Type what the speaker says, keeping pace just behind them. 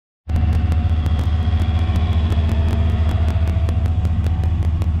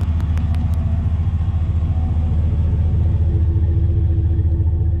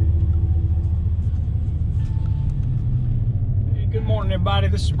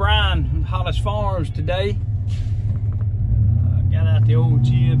this is Brian from Hollis Farms today. Got out the old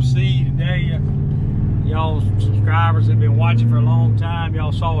GMC today. Y'all subscribers have been watching for a long time.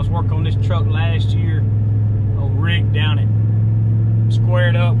 Y'all saw us work on this truck last year. Old rig down at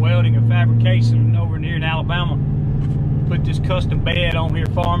Sq'd up Welding and Fabrication over here in Alabama. Put this custom bed on here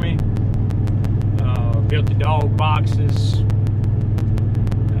for me. Built the dog boxes.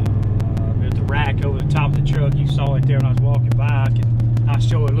 Built the rack over the top of the truck. You saw it there when I was walking by. I'll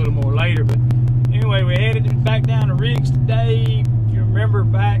show it a little more later. But anyway, we headed back down to rigs today. If you remember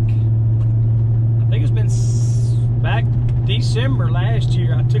back, I think it's been back December last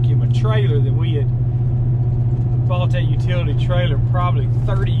year, I took him a trailer that we had bought, that utility trailer probably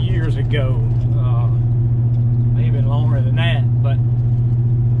 30 years ago. Maybe longer than that, but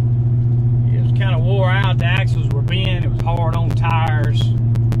it was kind of wore out. The axles were bent. It was hard on tires.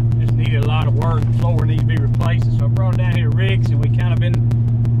 Just needed a lot of work. The floor needed to be replaced. So I brought it down here to rigs, and we kind of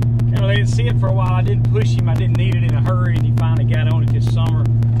let it sit for a while. I didn't push him. I didn't need it in a hurry, and he finally got on it this summer.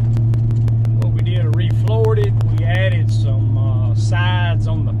 What we did, we refloored it. We added some sides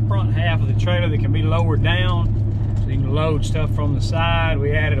on the front half of the trailer that can be lowered down, so you can load stuff from the side.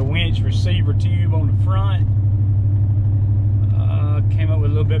 We added a winch receiver tube on the front. Came up with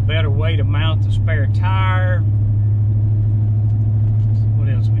a little bit better way to mount the spare tire. What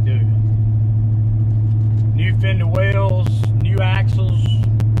else we do? New fender wells, new axles.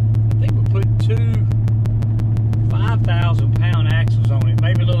 I think we put two 5,000-pound axles on it.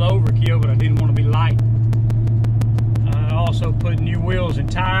 Maybe a little overkill, but I didn't want to be light. I also put new wheels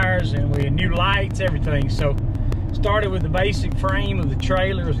and tires, and we had new lights, everything. So started with the basic frame of the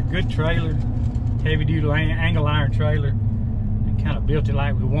trailer. It was a good trailer, heavy duty angle iron trailer. Kind of built it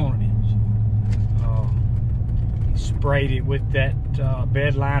like we wanted it. Sprayed it with that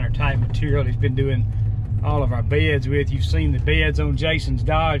bed liner type material he's been doing all of our beds with. You've seen the beds on Jason's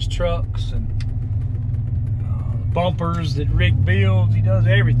Dodge trucks, and bumpers that Rick builds. He does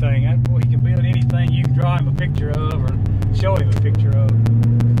everything. That boy, he can build anything you can draw him a picture of or show him a picture of.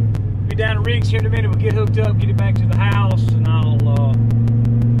 Be down to rigs here in a minute. We'll get hooked up, get it back to the house, and I'll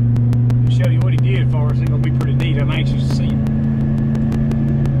show you what he did for us. It's gonna be pretty neat. I'm anxious to see it.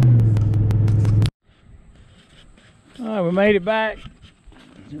 All right, we made it back.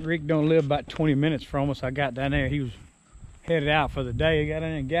 Rick don't live about 20 minutes from us. I got down there. He was headed out for the day. I got in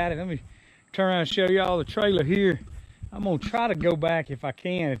there and got it. Let me turn around and show y'all the trailer here. I'm going to try to go back if I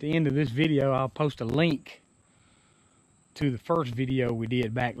can. At the end of this video, I'll post a link to the first video we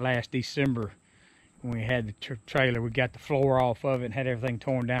did back last December when we had the trailer. We got the floor off of it and had everything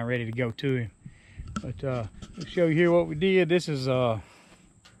torn down, ready to go to him. But I'll show you here what we did. This is, heck,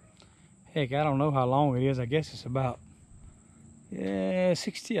 I don't know how long it is. I guess it's about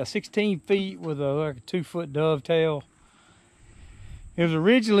 16 feet with like a 2-foot dovetail. It was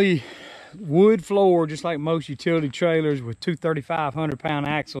originally wood floor, just like most utility trailers, with two 3,500-pound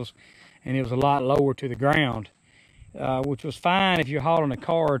axles, and it was a lot lower to the ground, which was fine if you're hauling a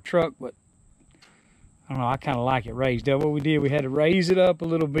car or a truck, but I don't know, I kind of like it raised up. What we did, we had to raise it up a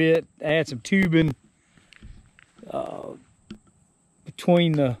little bit, add some tubing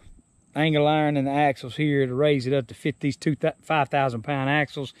between the angle iron and the axles here to raise it up to fit these two 5,000-pound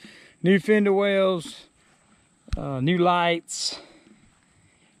axles. New fender wells, new lights.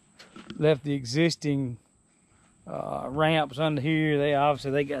 Left the existing ramps under here. They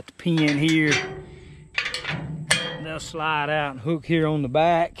obviously got the pin here. They'll slide out and hook here on the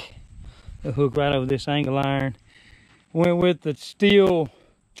back. They'll hook right over this angle iron. Went with the steel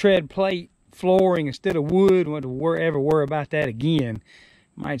tread plate flooring instead of wood. Won't ever worry about that again.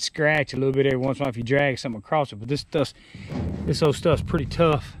 Might scratch a little bit every once in a while if you drag something across it, but this old stuff's pretty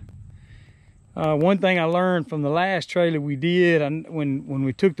tough. One thing I learned from the last trailer we did, when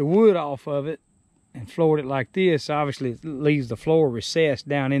we took the wood off of it and floored it like this, obviously it leaves the floor recessed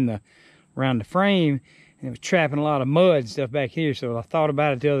down in around the frame, and it was trapping a lot of mud and stuff back here. So I thought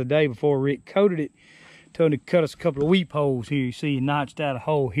about it the other day before Rick coated it. Told him to cut us a couple of weep holes here. You see, he notched out a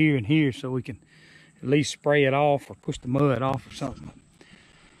hole here and here so we can at least spray it off or push the mud off or something.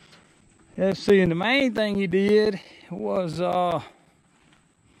 Let's see, and the main thing he did was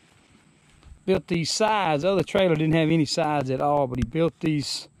built these sides. The other trailer didn't have any sides at all, but he built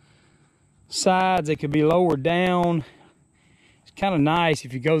these sides that could be lowered down. It's kind of nice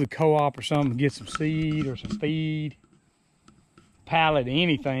if you go to the co-op or something and get some seed or some feed, pallet,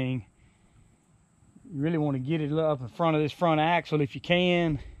 anything. You really want to get it up in front of this front axle if you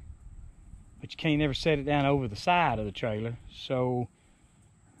can, but you can't never set it down over the side of the trailer. So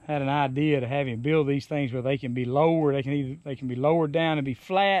had an idea to have him build these things where they can be lowered. They can be lowered down and be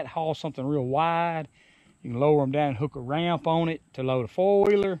flat, haul something real wide, You can lower them down and hook a ramp on it to load a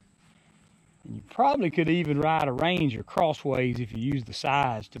four-wheeler. And you probably could even ride a Ranger crossways if you use the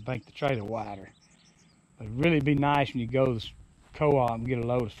sides to make the trailer wider. But it'd really be nice when you go to the co-op and get a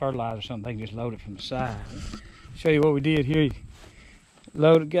load of fertilizer or something, they can just load it from the side. Show you what we did here.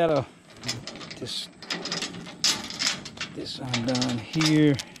 Got this undone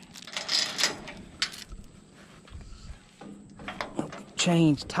here.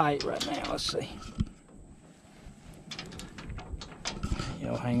 Chain's tight right now. Let's see.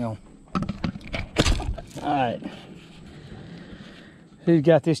 Yo, hang on. All right. He's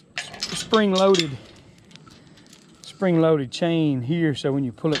got this spring-loaded chain here, so when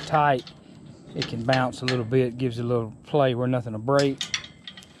you pull it tight, it can bounce a little bit, gives it a little play where nothing will break.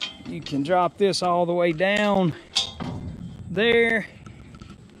 You can drop this all the way down there.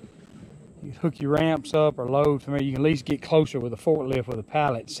 You hook your ramps up or load from there. You can at least get closer with a forklift with a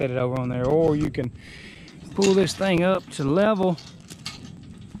pallet, set it over on there, or you can pull this thing up to level.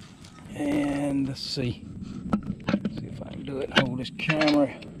 And let's see if I can do it. Hold this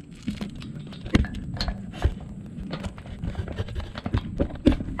camera.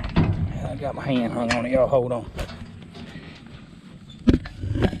 I got my hand hung on it. Y'all hold on.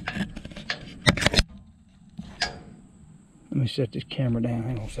 Let me set this camera down.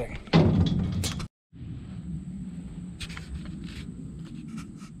 Hang on a second.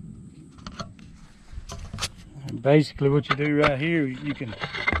 And basically what you do right here, you can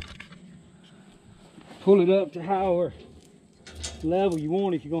pull it up to however level you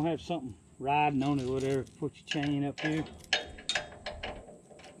want. If you're going to have something riding on it or whatever, put your chain up here.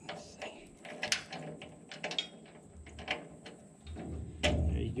 Let's see.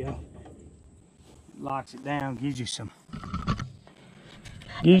 There you go. Locks it down, gives you some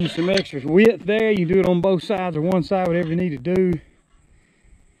extra width there. You can do it on both sides or one side, whatever you need to do.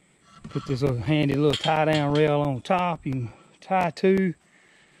 Put this little handy little tie down rail on top. You can tie to.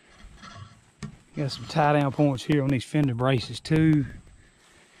 Got some tie down points here on these fender braces too.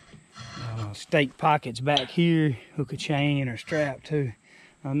 Stake pockets back here. Hook a chain or strap too.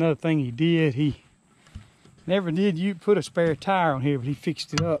 Another thing he did, he never did put a spare tire on here, but he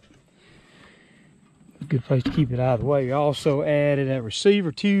fixed it up. A good place to keep it out of the way. We also added a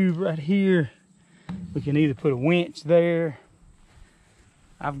receiver tube right here. We can either put a winch there.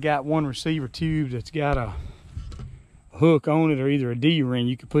 I've got one receiver tube that's got a hook on it, or either a D-ring.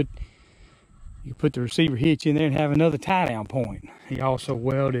 You could put the receiver hitch in there and have another tie down point. He also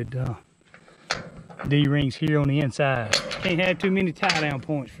welded D-rings here on the inside. Can't have too many tie down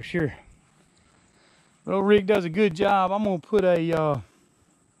points for sure. Well, Rick does a good job. I'm gonna put a y'all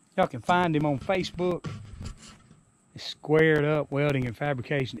can find him on Facebook. It's Sq'd Up Welding and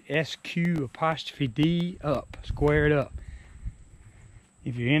Fabrication. SQ''D up. Sq'd Up.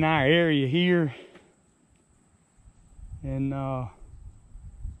 If you're in our area here in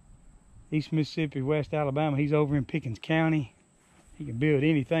East Mississippi, West Alabama, he's over in Pickens County. He can build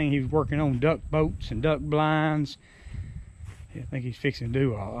anything. He was working on duck boats and duck blinds. I think he's fixing to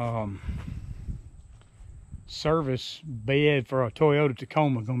do a service bed for a Toyota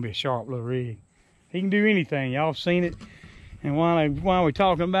Tacoma. Gonna be a sharp little rig. He can do anything. Y'all seen it. And while we're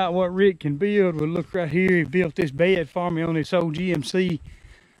talking about what Rick can build, we'll look right here. He built this bed for me on this old GMC.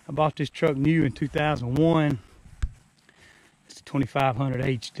 I bought this truck new in 2001. It's a 2500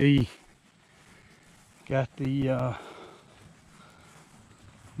 HD. Got the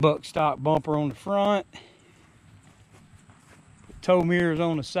buck stock bumper on the front. Tow mirrors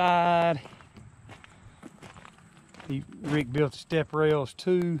on the side. Rick built the step rails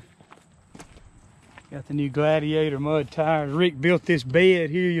too. Got the new Gladiator mud tires. Rick built this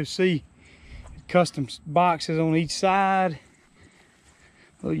bed here. You'll see custom boxes on each side.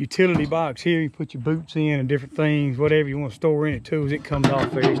 A little utility box here. You put your boots in and different things, whatever you want to store in it too. As it comes off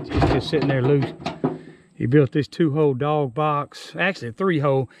there, it's just sitting there loose. He built this 2-hole dog box, actually a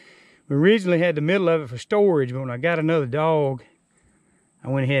 3-hole. We originally had the middle of it for storage, but when I got another dog, I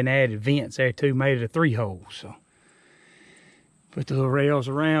went ahead and added vents there too, made it a 3-hole. So put the little rails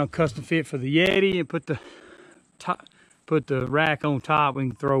around, custom fit for the Yeti, and put the rack on top. We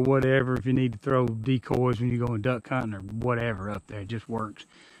can throw whatever, if you need to throw decoys when you're going duck hunting or whatever up there. It just works.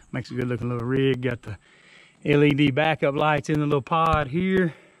 Makes a good looking little rig. Got the LED backup lights in the little pod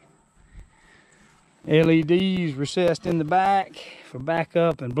here. LEDs recessed in the back for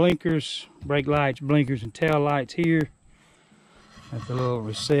backup and blinkers. Brake lights, blinkers, and tail lights here. Got the little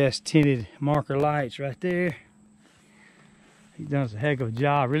recessed tinted marker lights right there. He does a heck of a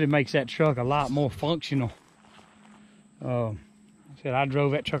job. Really makes that truck a lot more functional. I said I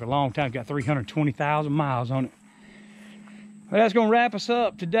drove that truck a long time. Got 320,000 miles on it. Well, that's gonna wrap us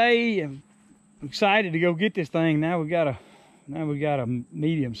up today. excited to go get this thing. Now we got a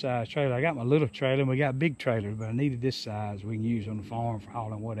medium-sized trailer. I got my little trailer, and we got big trailers, but I needed this size we can use on the farm for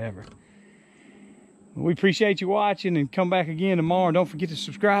hauling whatever. We appreciate you watching, and come back again tomorrow. Don't forget to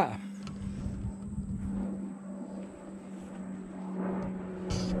subscribe.